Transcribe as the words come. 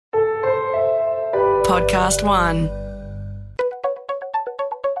Podcast One.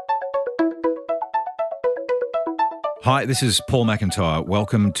 Hi, this is Paul McIntyre.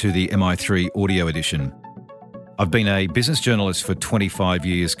 Welcome to the MI3 Audio Edition. I've been a business journalist for 25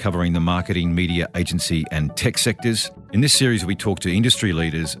 years covering the marketing, media, agency and tech sectors. In this series, we talk to industry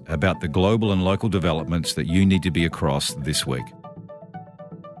leaders about the global and local developments that you need to be across this week.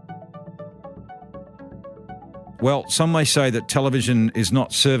 Well, some may say that television is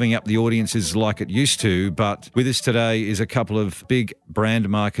not serving up the audiences like it used to, but with us today is a couple of big brand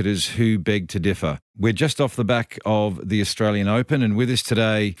marketers who beg to differ. We're just off the back of the Australian Open, and with us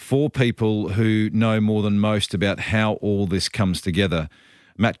today, four people who know more than most about how all this comes together.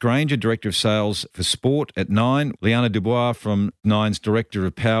 Matt Granger, Director of Sales for Sport at Nine, Liana Dubois from Nine's Director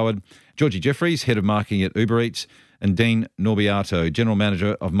of Powered, Georgie Jeffries, Head of Marketing at Uber Eats, and Dean Norbiato, General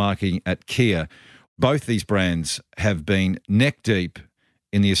Manager of Marketing at Kia. Both these brands have been neck deep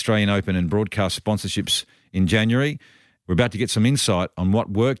in the Australian Open and broadcast sponsorships in January. We're about to get some insight on what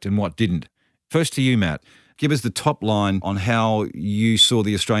worked and what didn't. First to you, Matt. Give us the top line on how you saw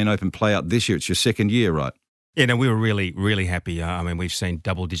the Australian Open play out this year. It's your second year, right? Yeah, no, we were really happy. We've seen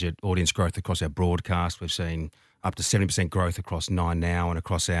double-digit audience growth across our broadcast. We've seen up to 70% growth across Nine Now and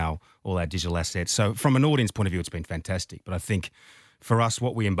across all our digital assets. So from an audience point of view, it's been fantastic. But I think for us,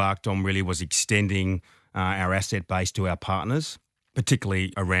 what we embarked on really was extending our asset base to our partners,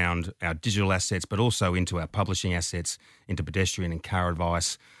 particularly around our digital assets, but also into our publishing assets, into pedestrian and car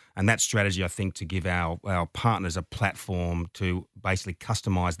advice. And that strategy, I think, to give our partners a platform to basically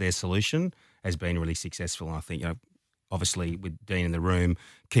customise their solution has been really successful. And I think, obviously with Dean in the room,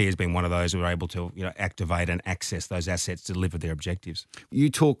 Kia has been one of those who are able to, activate and access those assets to deliver their objectives.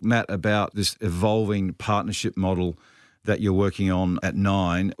 You talk, Matt, about this evolving partnership model that you're working on at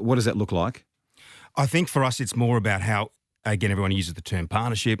Nine. What does that look like? I think for us, it's more about how, again, everyone uses the term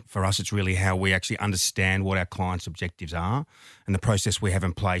partnership. For us, it's really how we actually understand what our clients' objectives are. And the process we have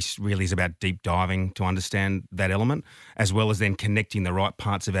in place really is about deep diving to understand that element, as well as then connecting the right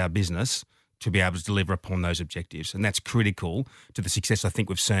parts of our business to be able to deliver upon those objectives. And that's critical to the success I think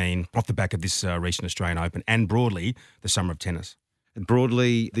we've seen off the back of this recent Australian Open and broadly the Summer of Tennis.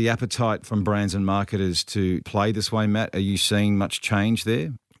 Broadly, the appetite from brands and marketers to play this way, Matt, are you seeing much change there?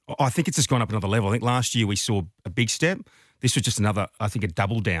 I think it's just gone up another level. I think last year we saw a big step. This was just another, I think, a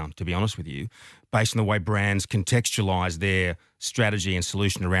double down, to be honest with you, based on the way brands contextualise their strategy and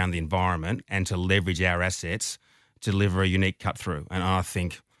solution around the environment and to leverage our assets to deliver a unique cut through. And I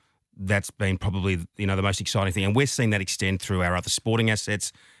think that's been probably, the most exciting thing. And we're seeing that extend through our other sporting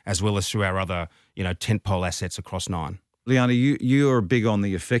assets as well as through our other, tentpole assets across Nine. Liana, you are big on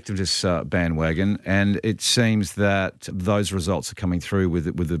the effectiveness bandwagon, and it seems that those results are coming through with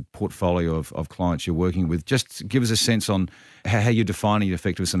the portfolio of clients you're working with. Just give us a sense on how you're defining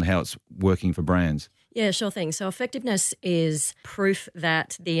effectiveness and how it's working for brands. Yeah, sure thing. So effectiveness is proof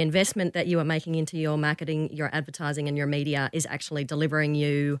that the investment that you are making into your marketing, your advertising and your media is actually delivering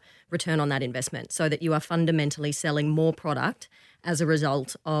you return on that investment, so that you are fundamentally selling more product as a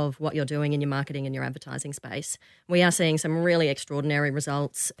result of what you're doing in your marketing and your advertising space. We are seeing some really extraordinary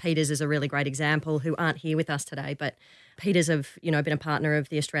results. Peters is a really great example, who aren't here with us today, but Peters have, been a partner of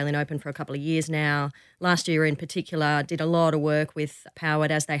the Australian Open for a couple of years now. Last year in particular, did a lot of work with Powered,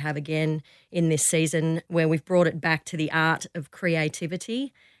 as they have again in this season, where we've brought it back to the art of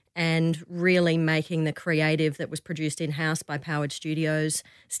creativity and really making the creative that was produced in-house by Powered Studios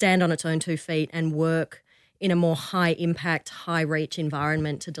stand on its own 2 feet and work in a more high-impact, high-reach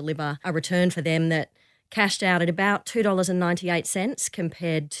environment to deliver a return for them that cashed out at about $2.98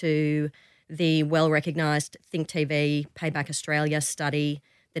 compared to the well-recognised Think TV Payback Australia study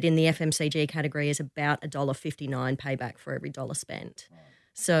that in the FMCG category is about $1.59 payback for every dollar spent.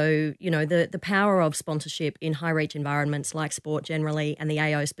 So, the power of sponsorship in high-reach environments like sport generally and the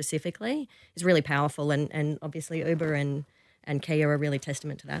AO specifically is really powerful, and obviously Uber and Kia are really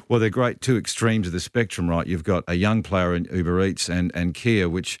testament to that. Well, they're great two extremes of the spectrum, right? You've got a young player in Uber Eats and Kia,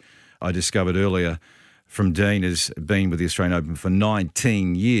 which I discovered earlier from Dean has been with the Australian Open for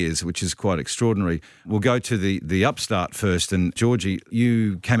 19 years, which is quite extraordinary. We'll go to the upstart first. And Georgie,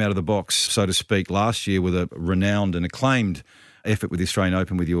 you came out of the box, so to speak, last year with a renowned and acclaimed effort with the Australian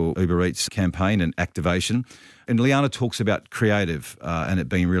Open with your Uber Eats campaign and activation. And Liana talks about creative and it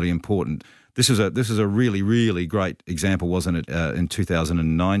being really important. This is a really, really great example, wasn't it, in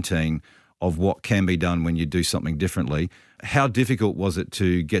 2019 of what can be done when you do something differently. How difficult was it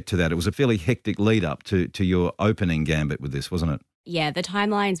to get to that? It was a fairly hectic lead up to your opening gambit with this, wasn't it? Yeah, the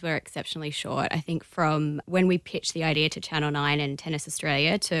timelines were exceptionally short. I think from when we pitched the idea to Channel 9 and Tennis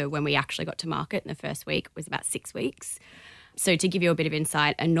Australia to when we actually got to market in the first week was about 6 weeks. So to give you a bit of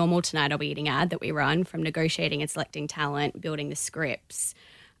insight, a normal Tonight I'll Be Eating ad that we run, from negotiating and selecting talent, building the scripts,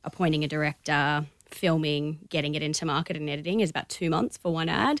 appointing a director, filming, getting it into market and editing, is about 2 months for one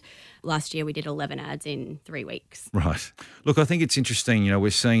ad. Last year we did 11 ads in 3 weeks. Right. Look, I think it's interesting, we're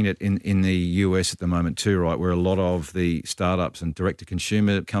seeing it in the US at the moment too, right, where a lot of the startups and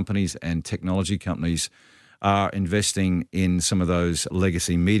direct-to-consumer companies and technology companies are investing in some of those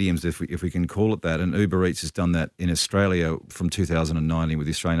legacy mediums, if we can call it that. And Uber Eats has done that in Australia from 2019 with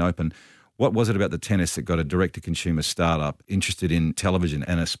the Australian Open. What was it about the tennis that got a direct-to-consumer startup interested in television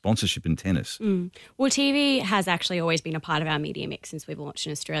and a sponsorship in tennis? Well, TV has actually always been a part of our media mix since we've launched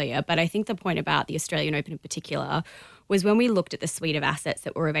in Australia. But I think the point about the Australian Open in particular was when we looked at the suite of assets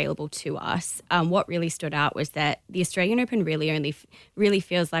that were available to us, what really stood out was that the Australian Open really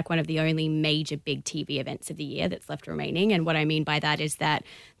feels like one of the only major big TV events of the year that's left remaining. And what I mean by that is that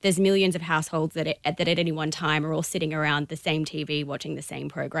there's millions of households that at any one time are all sitting around the same TV watching the same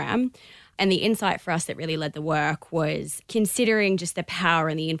program. And the insight for us that really led the work was considering just the power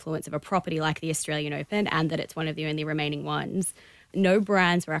and the influence of a property like the Australian Open, and that it's one of the only remaining ones. No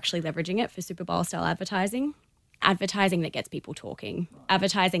brands were actually leveraging it for Super Bowl style advertising. Advertising that gets people talking,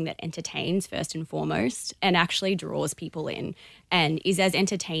 advertising that entertains first and foremost, and actually draws people in and is as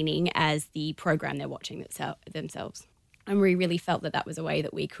entertaining as the program they're watching themselves. And we really felt that was a role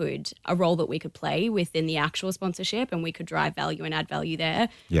that we could play within the actual sponsorship, and we could drive value and add value there.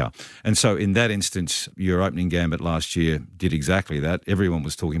 Yeah. And so in that instance, your opening gambit last year did exactly that. Everyone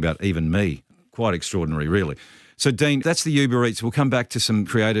was talking about, even me. Quite extraordinary, really. So, Dean, that's the Uber Eats. We'll come back to some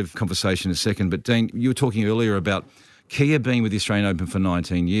creative conversation in a second. But, Dean, you were talking earlier about Kia being with the Australian Open for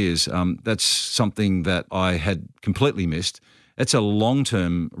 19 years. That's something that I had completely missed. It's a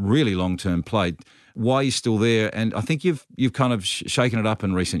long-term, really long-term play. Why are you still there? And I think you've kind of shaken it up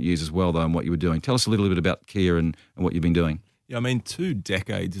in recent years as well, though, in what you were doing. Tell us a little bit about Kia and what you've been doing. Yeah, 2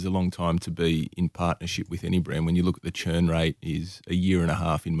 decades is a long time to be in partnership with any brand. When you look at the churn rate, is a year and a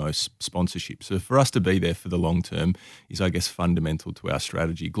half in most sponsorships. So for us to be there for the long term is, I guess, fundamental to our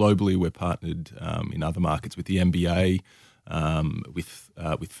strategy. Globally, we're partnered in other markets with the NBA, with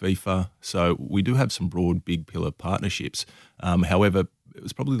FIFA. So we do have some broad, big pillar partnerships. However, it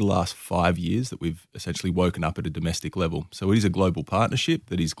was probably the last 5 years that we've essentially woken up at a domestic level. So it is a global partnership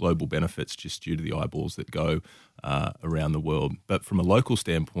that is global benefits just due to the eyeballs that go around the world. But from a local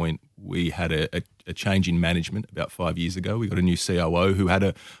standpoint, we had a change in management about 5 years ago. We got a new COO who had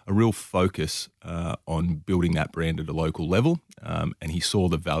a real focus on building that brand at a local level, and he saw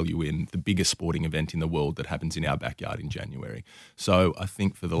the value in the biggest sporting event in the world that happens in our backyard in January. So I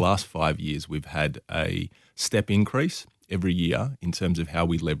think for the last 5 years, we've had a step increase every year in terms of how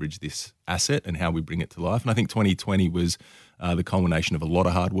we leverage this asset and how we bring it to life. And I think 2020 was the culmination of a lot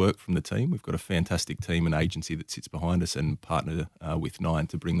of hard work from the team. We've got a fantastic team and agency that sits behind us and partner with Nine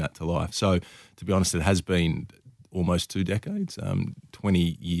to bring that to life. So to be honest, it has been almost 2 decades.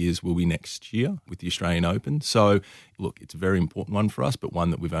 20 years will be next year with the Australian Open. So look, it's a very important one for us, but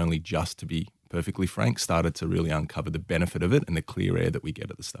one that we've only just, to be perfectly frank, started to really uncover the benefit of it and the clear air that we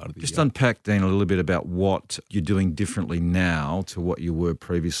get at the start of the year. Just unpack, Dean, a little bit about what you're doing differently now to what you were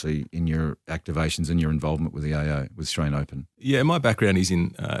previously in your activations and your involvement with the AO, with Australian Open. Yeah, my background is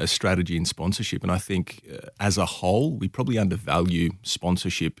in strategy and sponsorship, and I think as a whole, we probably undervalue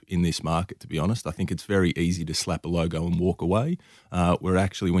sponsorship in this market, to be honest. I think it's very easy to slap a logo and walk away, where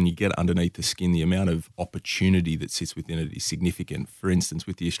actually when you get underneath the skin, the amount of opportunity that sits within it is significant. For instance,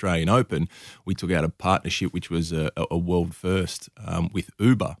 with the Australian Open, we took out a partnership which was a world first with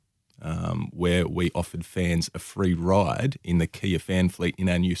Uber, where we offered fans a free ride in the Kia fan fleet in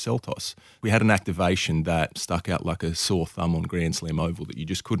our new Seltos. We had an activation that stuck out like a sore thumb on Grand Slam Oval that you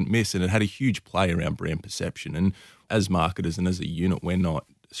just couldn't miss, and it had a huge play around brand perception. And as marketers and as a unit, we're not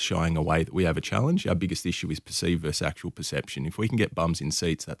shying away that we have a challenge. Our biggest issue is perceived versus actual perception. If we can get bums in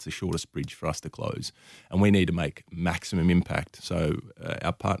seats, that's the shortest bridge for us to close. And we need to make maximum impact. So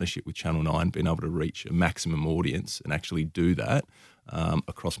our partnership with Channel 9, being able to reach a maximum audience and actually do that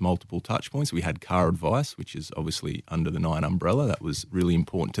across multiple touch points. We had Car Advice, which is obviously under the Nine umbrella. That was really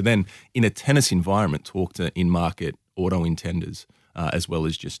important to then, in a tennis environment, talk to in-market auto intenders, as well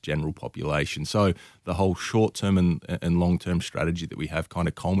as just general population. So the whole short-term and long-term strategy that we have kind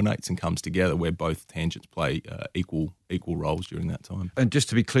of culminates and comes together where both tangents play equal roles during that time. And just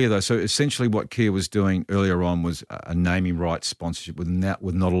to be clear, though, so essentially what Kia was doing earlier on was a naming rights sponsorship with not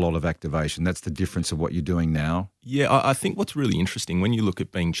a lot of activation. That's the difference of what you're doing now? Yeah, I think what's really interesting when you look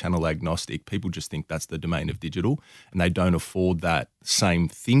at being channel agnostic, people just think that's the domain of digital, and they don't afford that same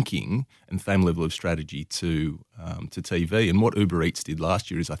thinking and same level of strategy to TV. And what Uber Eats did last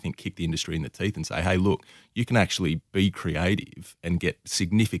year is, I think, kick the industry in the teeth and say, hey, look, you can actually be creative and get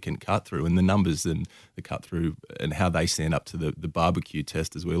significant cut through. And the numbers and the cut through and how they stand up to the barbecue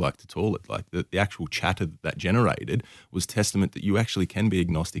test, as we like to call it, like the actual chatter that generated was testament that you actually can be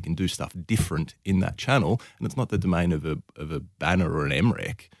agnostic and do stuff different in that channel. And it's not the domain of a banner or an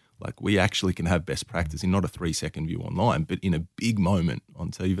MREC. Like, we actually can have best practice in not a 3-second view online, but in a big moment on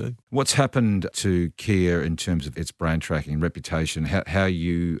TV. What's happened to Kia in terms of its brand tracking, reputation? How are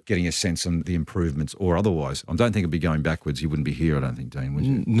you getting a sense on the improvements or otherwise? I don't think it'd be going backwards. You wouldn't be here, I don't think, Dean, would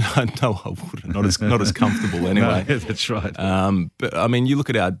you? No, I wouldn't. Not as comfortable anyway. No, that's right. But, I mean, you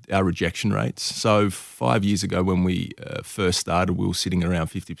look at our rejection rates. So 5 years ago when we first started, we were sitting around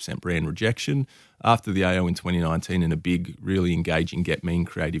 50% brand rejection. After the AO in 2019 in a big, really engaging Get Mean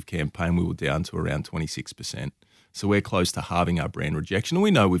creative campaign, we were down to around 26%. So we're close to halving our brand rejection. And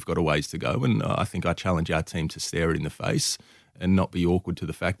we know we've got a ways to go. And I think I challenge our team to stare it in the face and not be awkward to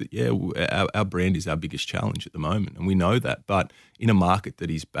the fact that, yeah, our brand is our biggest challenge at the moment. And we know that. But in a market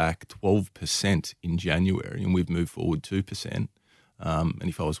that is back 12% in January and we've moved forward 2%, and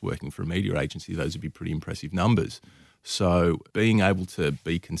if I was working for a media agency, those would be pretty impressive numbers. So being able to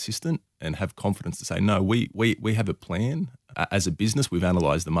be consistent and have confidence to say, no, we have a plan. As a business, we've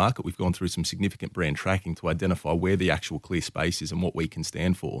analysed the market. We've gone through some significant brand tracking to identify where the actual clear space is and what we can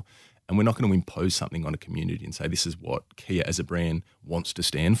stand for. And we're not going to impose something on a community and say this is what Kia as a brand wants to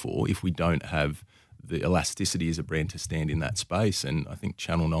stand for if we don't have the elasticity as a brand to stand in that space. And I think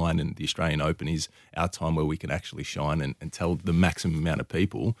Channel 9 and the Australian Open is our time where we can actually shine and tell the maximum amount of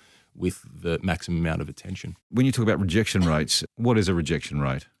people with the maximum amount of attention. When you talk about rejection rates, what is a rejection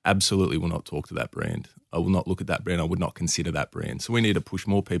rate? Absolutely will not talk to that brand. I will not look at that brand. I would not consider that brand. So we need to push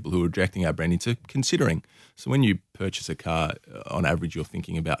more people who are rejecting our brand into considering. So when you purchase a car, on average, you're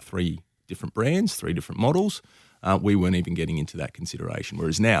thinking about 3 different brands, 3 different models. We weren't even getting into that consideration.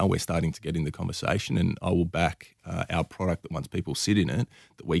 Whereas now we're starting to get in the conversation, and I will back our product that once people sit in it,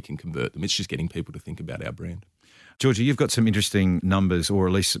 that we can convert them. It's just getting people to think about our brand. Georgia, you've got some interesting numbers or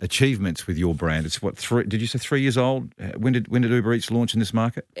at least achievements with your brand. It's what, 3? Did you say 3 years old? When did Uber Eats launch in this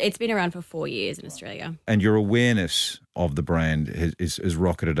market? It's been around for 4 years in Australia. And your awareness of the brand is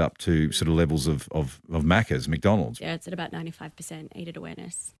rocketed up to sort of levels of Macca's, McDonald's. Yeah, it's at about 95% aided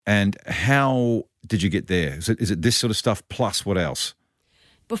awareness. And how did you get there? Is it this sort of stuff plus what else?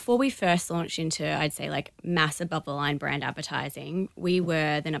 Before we first launched into, I'd say, like mass above the line brand advertising, we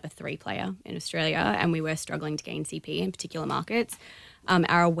were the number 3 player in Australia, and we were struggling to gain CP in particular markets.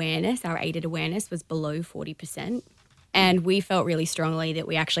 Our awareness, our aided awareness, was below 40%. And we felt really strongly that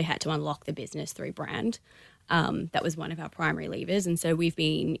we actually had to unlock the business through brand. That was one of our primary levers. And so we've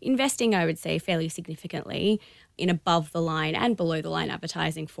been investing, I would say, fairly significantly in above the line and below the line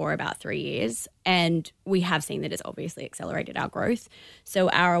advertising for about 3 years. And we have seen that it's obviously accelerated our growth. So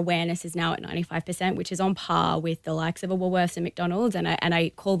our awareness is now at 95%, which is on par with the likes of a Woolworths and McDonald's. And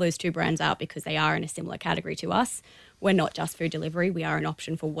I call those 2 brands out because they are in a similar category to us. We're not just food delivery. We are an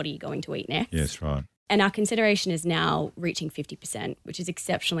option for what are you going to eat next. Yes, right. And our consideration is now reaching 50%, which is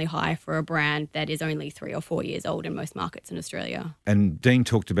exceptionally high for a brand that is only 3 or 4 years old in most markets in Australia. And Dean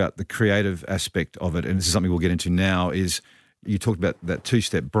talked about the creative aspect of it, and this is something we'll get into now, is you talked about that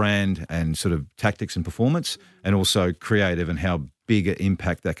 2-step brand and sort of tactics and performance, and also creative and how big an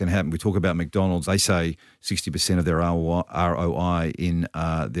impact that can have. We talk about McDonald's. They say 60% of their ROI in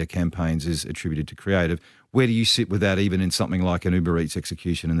their campaigns is attributed to creative. Where do you sit with that, even in something like an Uber Eats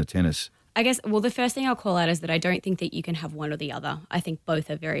execution in the tennis? I guess, well, the first thing I'll call out is that I don't think that you can have one or the other. I think both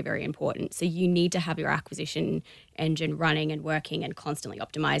are very, very important. So you need to have your acquisition engine running and working and constantly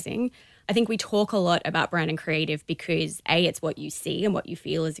optimizing. I think we talk a lot about brand and creative because A, it's what you see and what you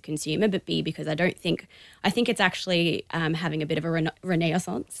feel as a consumer, but B, because I think it's actually having a bit of a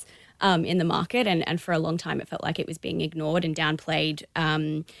renaissance in the market. And for a long time, it felt like it was being ignored and downplayed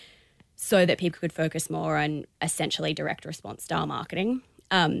so that people could focus more on essentially direct response style marketing.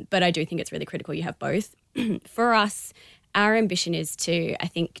 But I do think it's really critical you have both. For us, our ambition is to, I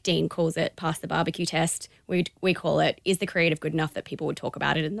think Dean calls it pass the barbecue test. We call it, is the creative good enough that people would talk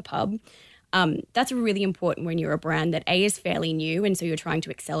about it in the pub? That's really important when you're a brand that A, is fairly new, and so you're trying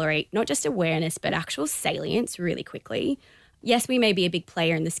to accelerate not just awareness but actual salience really quickly. Yes, we may be a big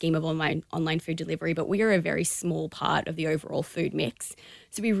player in the scheme of online food delivery, but we are a very small part of the overall food mix.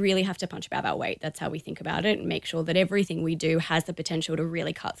 So we really have to punch above our weight. That's how we think about it, and make sure that everything we do has the potential to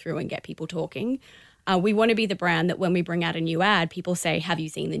really cut through and get people talking. We want to be the brand that when we bring out a new ad, people say, have you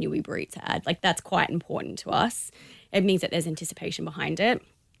seen the new Uber Eats ad? Like, that's quite important to us. It means that there's anticipation behind it.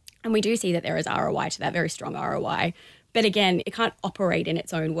 And we do see that there is ROI to that, very strong ROI. But again, it can't operate in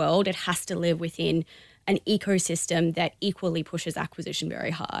its own world. It has to live within an ecosystem that equally pushes acquisition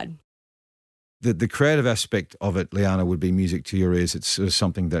very hard. The creative aspect of it, Liana, would be music to your ears. It's sort of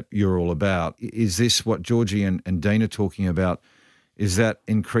something that you're all about. Is this what Georgie and Dean are talking about? Is that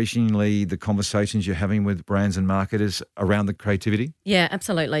increasingly the conversations you're having with brands and marketers around the creativity? Yeah,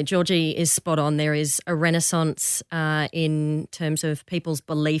 absolutely. Georgie is spot on. There is a renaissance in terms of people's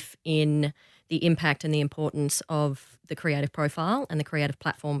belief in the impact and the importance of the creative profile and the creative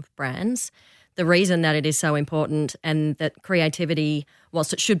platform of brands. The reason that it is so important and that creativity,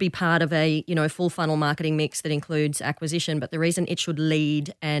 whilst it should be part of a full funnel marketing mix that includes acquisition, but the reason it should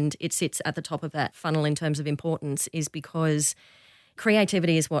lead and it sits at the top of that funnel in terms of importance is because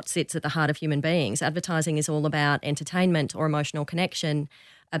creativity is what sits at the heart of human beings. Advertising is all about entertainment or emotional connection.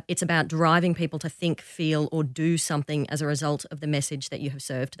 It's about driving people to think, feel, or do something as a result of the message that you have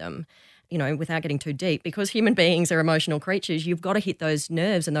served them. Without getting too deep, because human beings are emotional creatures, you've got to hit those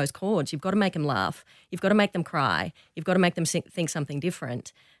nerves and those chords. You've got to make them laugh. You've got to make them cry. You've got to make them think something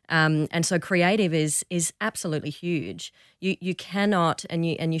different. And so creative is absolutely huge. You cannot and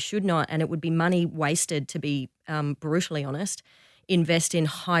you should not, and it would be money wasted, to be brutally honest, invest in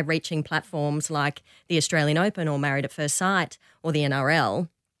high-reaching platforms like the Australian Open or Married at First Sight or the NRL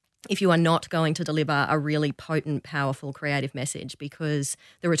if you are not going to deliver a really potent, powerful creative message, because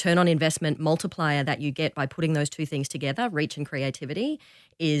the return on investment multiplier that you get by putting those two things together, reach and creativity,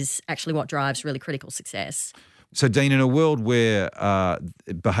 is actually what drives really critical success. So, Dean, in a world where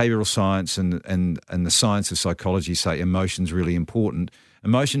behavioural science and the science of psychology say emotion's really important,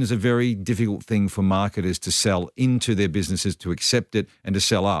 emotion is a very difficult thing for marketers to sell into their businesses, to accept it and to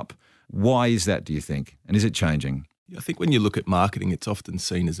sell up. Why is that, do you think? And is it changing? I think when you look at marketing, it's often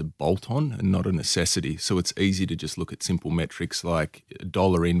seen as a bolt-on and not a necessity. So it's easy to just look at simple metrics like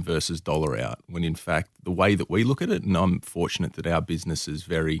dollar in versus dollar out, when in fact the way that we look at it, and I'm fortunate that our business is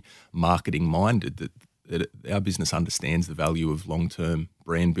very marketing-minded, that our business understands the value of long-term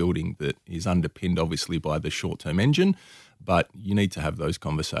brand building that is underpinned obviously by the short-term engine, but you need to have those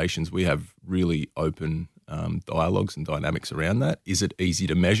conversations. We have really open dialogues and dynamics around that. Is it easy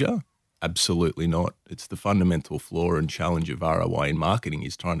to measure? Absolutely not. It's the fundamental flaw and challenge of ROI in marketing,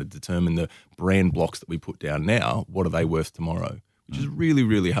 is trying to determine the brand blocks that we put down now, what are they worth tomorrow, which is really,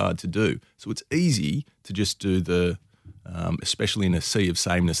 really hard to do. So it's easy to just do the, especially in a sea of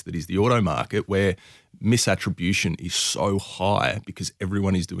sameness that is the auto market, where misattribution is so high because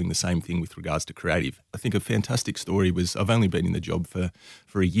everyone is doing the same thing with regards to creative. I think a fantastic story was, I've only been in the job for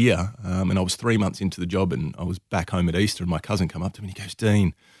a year, and I was 3 months into the job, and I was back home at Easter, and my cousin came up to me and he goes,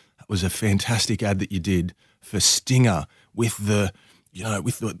 "Dean, that was a fantastic ad that you did for Stinger with the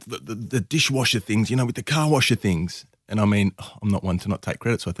dishwasher things, with the car washer things." And I mean, I'm not one to not take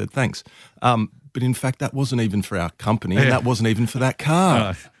credit, so I said, thanks. But in fact, that wasn't even for our company, and that wasn't even for that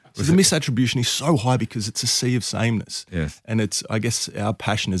car. So the misattribution is so high because it's a sea of sameness. Yes. And it's, I guess, our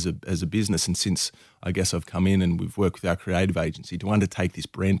passion as a business, and since I guess I've come in and we've worked with our creative agency to undertake this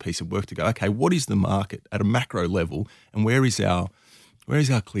brand piece of work to go, okay, what is the market at a macro level, and where is our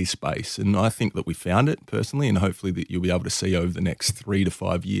clear space? And I think that we found it personally, and hopefully that you'll be able to see over the next 3 to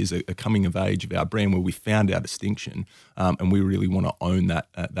 5 years a coming of age of our brand where we found our distinction, and we really want to own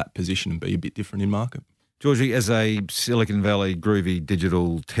that position and be a bit different in market. Georgie, as a Silicon Valley groovy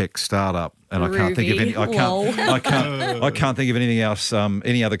digital tech startup, and I can't think of any, I can't think of anything else,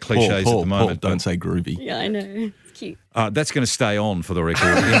 any other cliches at the moment. Paul, don't say groovy. Yeah, I know. It's cute. That's going to stay on for the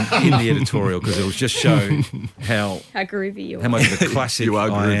record in the editorial, because it'll just show how groovy you are. How much of a classic You are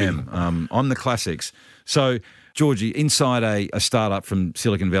I groovy. am. I'm the classics. So, Georgie, inside a startup from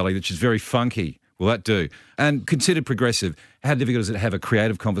Silicon Valley, which is very funky, will that do? And considered progressive, how difficult is it to have a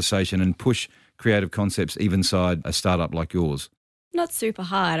creative conversation and push creative concepts even inside a startup like yours? Not super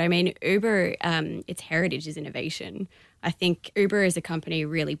hard. I mean, Uber, its heritage is innovation. I think Uber as a company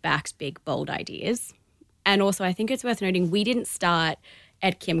really backs big, bold ideas. And also, I think it's worth noting, we didn't start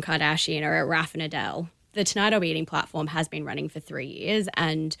at Kim Kardashian or at Rafa Nadal. The Tonight I'll Be Eating platform has been running for 3 years,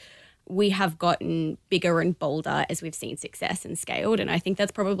 and we have gotten bigger and bolder as we've seen success and scaled. And I think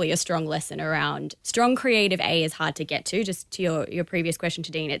that's probably a strong lesson around strong creative is hard to get to. Just to your previous question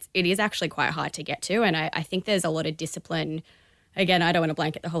to Dean, it is actually quite hard to get to. And I think there's a lot of discipline. Again, I don't want to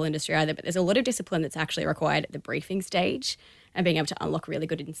blanket the whole industry either, but there's a lot of discipline that's actually required at the briefing stage and being able to unlock really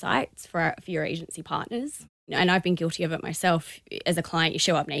good insights for your agency partners. And I've been guilty of it myself. As a client, you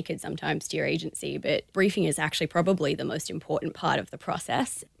show up naked sometimes to your agency, but briefing is actually probably the most important part of the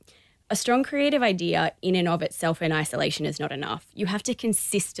process. a strong creative idea in and of itself in isolation is not enough. You have to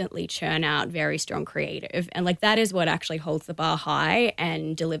consistently churn out very strong creative. And like that is what actually holds the bar high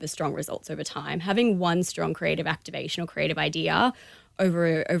and delivers strong results over time. Having one strong creative activation or creative idea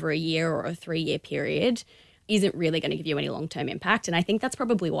over a year or a 3-year period isn't really going to give you any long-term impact. And I think that's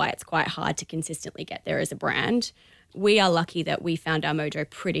probably why it's quite hard to consistently get there as a brand. We are lucky that we found our mojo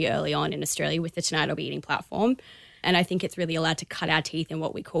pretty early on in Australia with the Tonight I'll Be Eating platform. And I think it's really allowed to cut our teeth in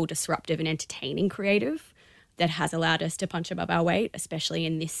what we call disruptive and entertaining creative that has allowed us to punch above our weight, especially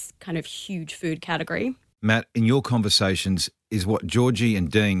in this kind of huge food category. Matt, in your conversations, is what Georgie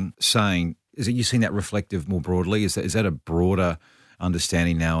and Dean saying, is it you seen that reflective more broadly? Is that a broader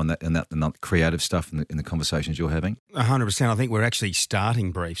understanding now in that creative stuff in the conversations you're having? 100%. I think we're actually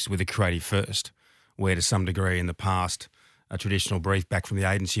starting briefs with a creative first, where to some degree in the past, a traditional brief back from the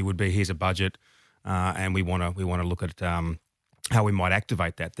agency would be, here's a budget, and we want to look at how we might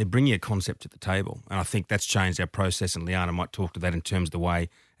activate that. They're bringing a concept to the table, and I think that's changed our process, and Liana might talk to that in terms of the way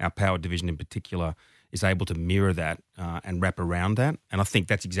our power division in particular is able to mirror that and wrap around that. And I think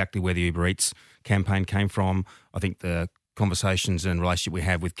that's exactly where the Uber Eats campaign came from. I think the conversations and relationship we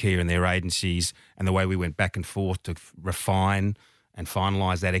have with Kia and their agencies and the way we went back and forth to refine and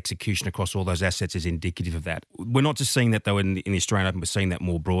finalise that execution across all those assets is indicative of that. We're not just seeing that, though, in the Australian Open, we're seeing that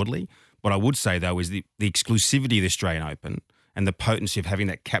more broadly. What I would say, though, is the exclusivity of the Australian Open and the potency of having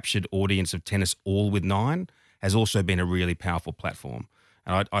that captured audience of tennis all with Nine has also been a really powerful platform.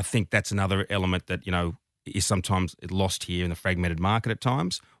 And I think that's another element that, is sometimes lost here in the fragmented market at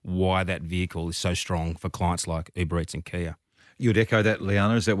times, why that vehicle is so strong for clients like Uber Eats and Kia. You would echo that,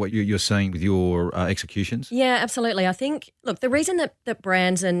 Liana? Is that what you're seeing with your executions? Yeah, absolutely. I think, look, the reason that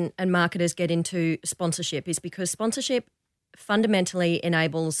brands and marketers get into sponsorship is because sponsorship fundamentally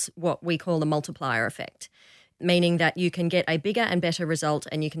enables what we call the multiplier effect, meaning that you can get a bigger and better result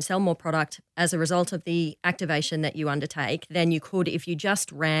and you can sell more product as a result of the activation that you undertake than you could if you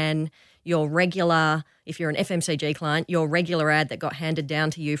just ran your regular, if you're an FMCG client, your regular ad that got handed down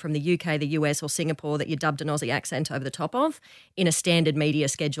to you from the UK, the US or Singapore that you dubbed an Aussie accent over the top of in a standard media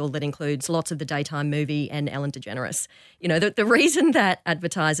schedule that includes lots of the daytime movie and Ellen DeGeneres. The reason that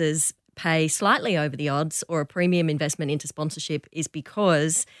advertisers pay slightly over the odds or a premium investment into sponsorship is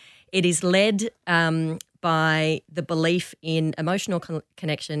because it is led by the belief in emotional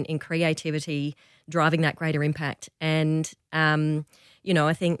connection, in creativity, driving that greater impact. And,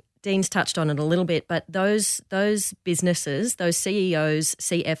 I think Dean's touched on it a little bit, but those businesses, those CEOs,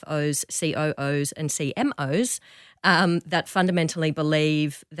 CFOs, COOs and CMOs that fundamentally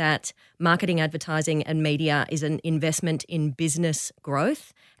believe that marketing, advertising and media is an investment in business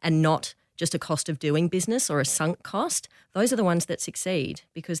growth and not just a cost of doing business or a sunk cost, those are the ones that succeed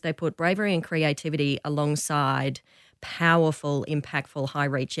because they put bravery and creativity alongside powerful, impactful,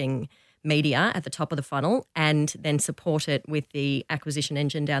 high-reaching media at the top of the funnel and then support it with the acquisition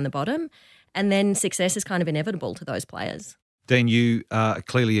engine down the bottom. And then success is kind of inevitable to those players. Dean, you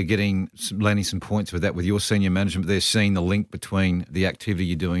clearly are landing some points with that with your senior management. They're seeing the link between the activity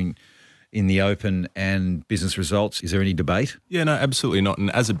you're doing in the Open and business results. Is there any debate? Yeah, no, absolutely not.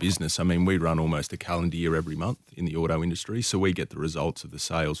 And as a business, we run almost a calendar year every month in the auto industry. So we get the results of the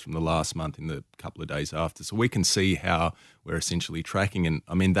sales from the last month in the couple of days after. So we can see how we're essentially tracking.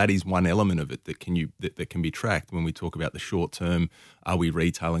 And that is one element of it that can be tracked when we talk about the short term. Are we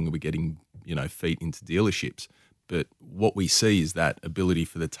retailing? Are we getting, feet into dealerships? But what we see is that ability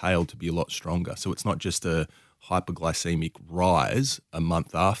for the tail to be a lot stronger. So it's not just a hyperglycemic rise a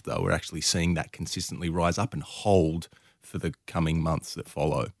month after. We're actually seeing that consistently rise up and hold for the coming months that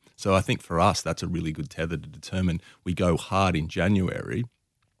follow. So I think for us, that's a really good tether to determine. We go hard in January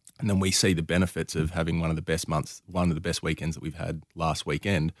and then we see the benefits of having one of the best months, one of the best weekends that we've had last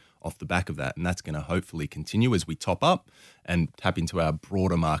weekend off the back of that. And that's going to hopefully continue as we top up and tap into our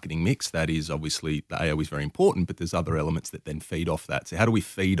broader marketing mix. That is obviously, the AO is very important, but there's other elements that then feed off that. So how do we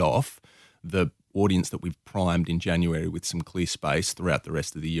feed off the audience that we've primed in January with some clear space throughout the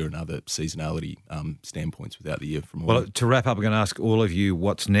rest of the year and other seasonality standpoints without the year from all? Well, to wrap up, I'm going to ask all of you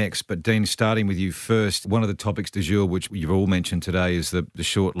what's next. But Dean, starting with you first, one of the topics du jour, which you've all mentioned today, is the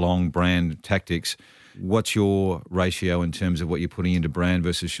short, long brand tactics. What's your ratio in terms of what you're putting into brand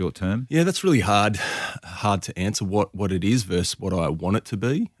versus short term? Yeah, that's really hard to answer. What it is versus what I want it to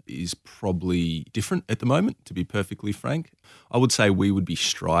be is probably different at the moment, to be perfectly frank. I would say we would be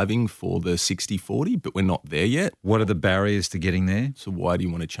striving for the 60-40, but we're not there yet. What are the barriers to getting there? So why do you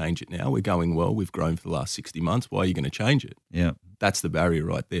want to change it now? We're going well. We've grown for the last 60 months. Why are you going to change it? Yeah. That's the barrier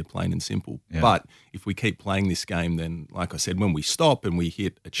right there, plain and simple. Yeah. But if we keep playing this game, then, like I said, when we stop and we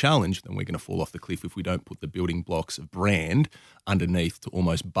hit a challenge, then we're going to fall off the cliff if we don't put the building blocks of brand underneath to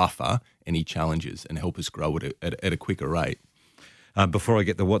almost buffer any challenges and help us grow at a quicker rate. Before I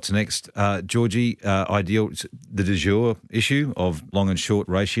get the what's next, Georgie, the du jour issue of long and short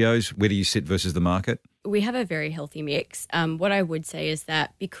ratios, where do you sit versus the market? We have a very healthy mix. What I would say is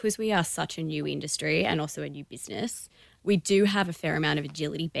that because we are such a new industry and also a new business, we do have a fair amount of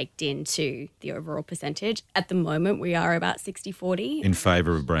agility baked into the overall percentage. At the moment, we are about 60-40. In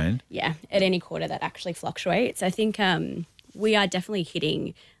favour of brand? Yeah, at any quarter that actually fluctuates. I think we are definitely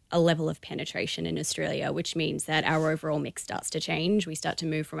hitting a level of penetration in Australia, which means that our overall mix starts to change. We start to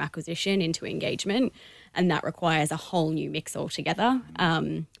move from acquisition into engagement, and that requires a whole new mix altogether,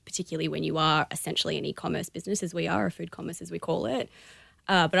 particularly when you are essentially an e-commerce business, as we are, or food commerce as we call it.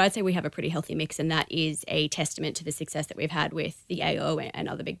 But I'd say we have a pretty healthy mix, and that is a testament to the success that we've had with the AO and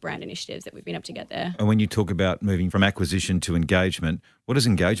other big brand initiatives that we've been able to get there. And when you talk about moving from acquisition to engagement, what does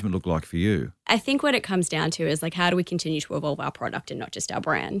engagement look like for you? I think what it comes down to is, like, how do we continue to evolve our product and not just our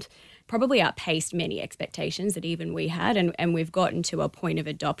brand? Probably outpaced many expectations that even we had, and we've gotten to a point of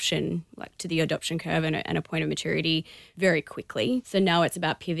adoption, like to the adoption curve and a point of maturity very quickly. So now it's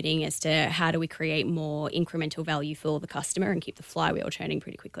about pivoting as to how do we create more incremental value for the customer and keep the flywheel turning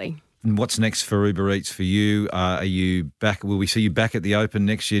pretty quickly. And what's next for Uber Eats for you? Are you back? Will we see you back at the Open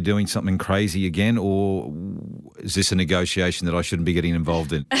next year doing something crazy again, or is this a negotiation that I shouldn't be getting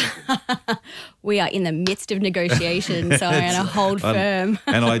involved in? We are in the midst of negotiations, so I'm going to hold firm.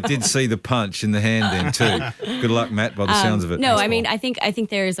 And I did see the punch in the hand then too. Good luck, Matt, by the sounds of it. No, I mean, I think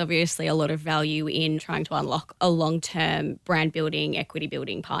there is obviously a lot of value in trying to unlock a long-term brand building, equity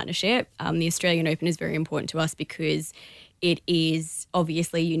building partnership. The Australian Open is very important to us because it is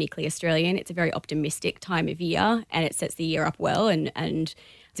obviously uniquely Australian. It's a very optimistic time of year, and it sets the year up well, and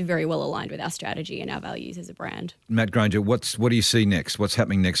it's very well aligned with our strategy and our values as a brand. Matt Granger, what do you see next? What's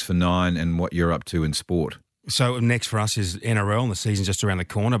happening next for Nine and what you're up to in sport? So next for us is NRL, and the season's just around the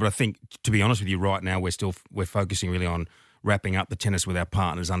corner. But I think, to be honest with you, right now we're focusing really on wrapping up the tennis with our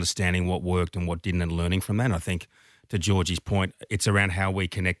partners, understanding what worked and what didn't, and learning from that. And I think, to Georgie's point, it's around how we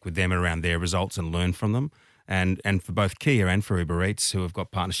connect with them around their results and learn from them. And for both Kia and for Uber Eats, who have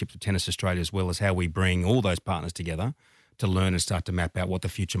got partnerships with Tennis Australia, as well as how we bring all those partners together to learn and start to map out what the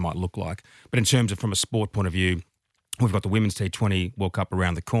future might look like. But in terms of from a sport point of view, we've got the Women's T20 World Cup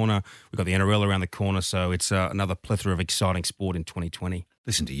around the corner. We've got the NRL around the corner. So it's another plethora of exciting sport in 2020.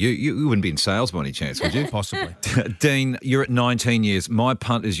 Listen to you. You wouldn't be in sales by any chance, would you? Possibly. Dean, you're at 19 years. My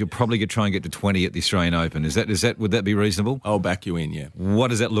punt is you'll probably try and get to 20 at the Australian Open. Would that be reasonable? I'll back you in, yeah. What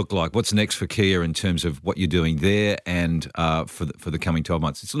does that look like? What's next for Kia in terms of what you're doing there and for the coming 12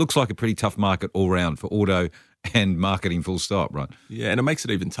 months? It looks like a pretty tough market all round for auto and marketing, full stop, right? Yeah, and it makes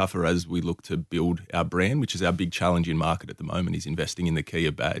it even tougher as we look to build our brand, which is our big challenge in market at the moment, is investing in the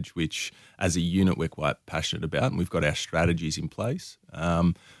Kia badge, which as a unit we're quite passionate about, and we've got our strategies in place.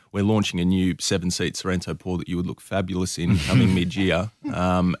 We're launching a new 7-seat Sorrento Paul that you would look fabulous in coming mid-year,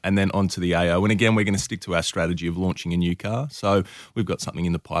 and then onto the AO. And again, we're going to stick to our strategy of launching a new car. So we've got something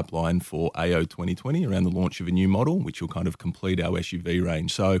in the pipeline for AO 2020 around the launch of a new model, which will kind of complete our SUV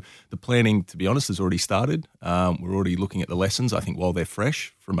range. So the planning, to be honest, has already started. We're already looking at the lessons, I think, while they're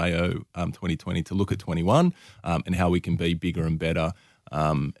fresh from AO 2020 to look at 21 and how we can be bigger and better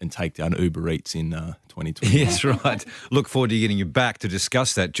and take down Uber Eats in 2020. Yes, right. Look forward to getting you back to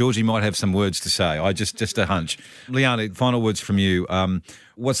discuss that. Georgie might have some words to say. Just a hunch. Liana, final words from you.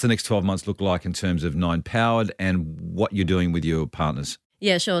 What's the next 12 months look like in terms of Nine Powered and what you're doing with your partners?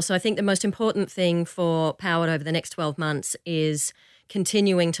 Yeah, sure. So I think the most important thing for Powered over the next 12 months is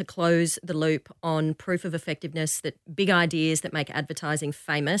continuing to close the loop on proof of effectiveness, that big ideas that make advertising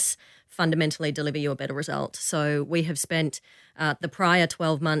famous fundamentally deliver you a better result. So we have spent the prior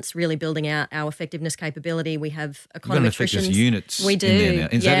 12 months really building out our effectiveness capability. We have econometricians. Units. We do. In there now.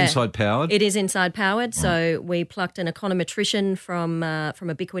 Is that inside Powered? It is inside Powered. So we plucked an econometrician from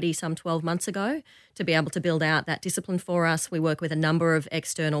Ubiquity some 12 months ago to be able to build out that discipline for us. We work with a number of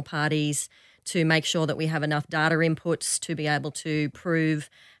external parties to make sure that we have enough data inputs to be able to prove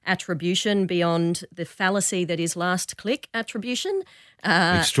attribution beyond the fallacy that is last click attribution.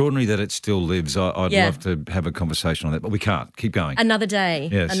 Extraordinary that it still lives. I'd love to have a conversation on that, but we can't. Keep going. Another day.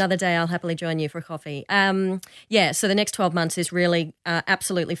 Yes. Another day I'll happily join you for a coffee. So the next 12 months is really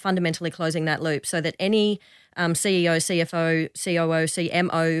absolutely fundamentally closing that loop so that any CEO, CFO, COO,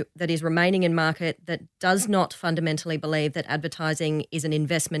 CMO that is remaining in market that does not fundamentally believe that advertising is an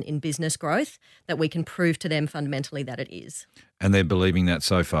investment in business growth, that we can prove to them fundamentally that it is. And they're believing that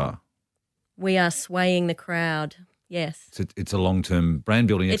so far? We are swaying the crowd. Yes. It's a long-term brand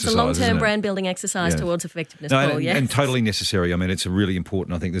building It's exercise. a long-term isn't it? brand building exercise towards effectiveness, No, Paul, yes. and totally necessary. I mean, it's a really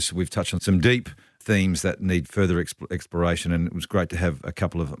important. I think we've touched on some deep themes that need further exploration, and it was great to have a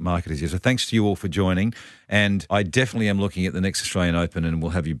couple of marketers here. So thanks to you all for joining, and I definitely am looking at the next Australian Open, and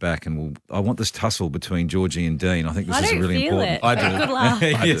we'll have you back, and I want this tussle between Georgie and Dean. I think this is really important. I do. Good luck.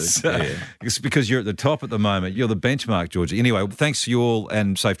 Yes, Yeah. it's because you're at the top at the moment. You're the benchmark, Georgie. Anyway, thanks to you all,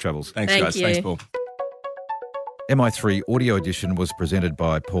 and safe travels. Thanks, Thank guys. you. Thanks, Paul. MI3 Audio Edition was presented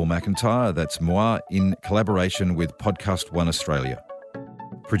by Paul McIntyre, that's moi, in collaboration with Podcast One Australia.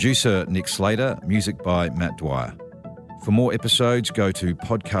 Producer Nick Slater, music by Matt Dwyer. For more episodes, go to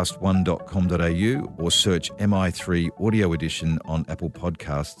podcastone.com.au or search MI3 Audio Edition on Apple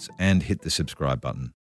Podcasts and hit the subscribe button.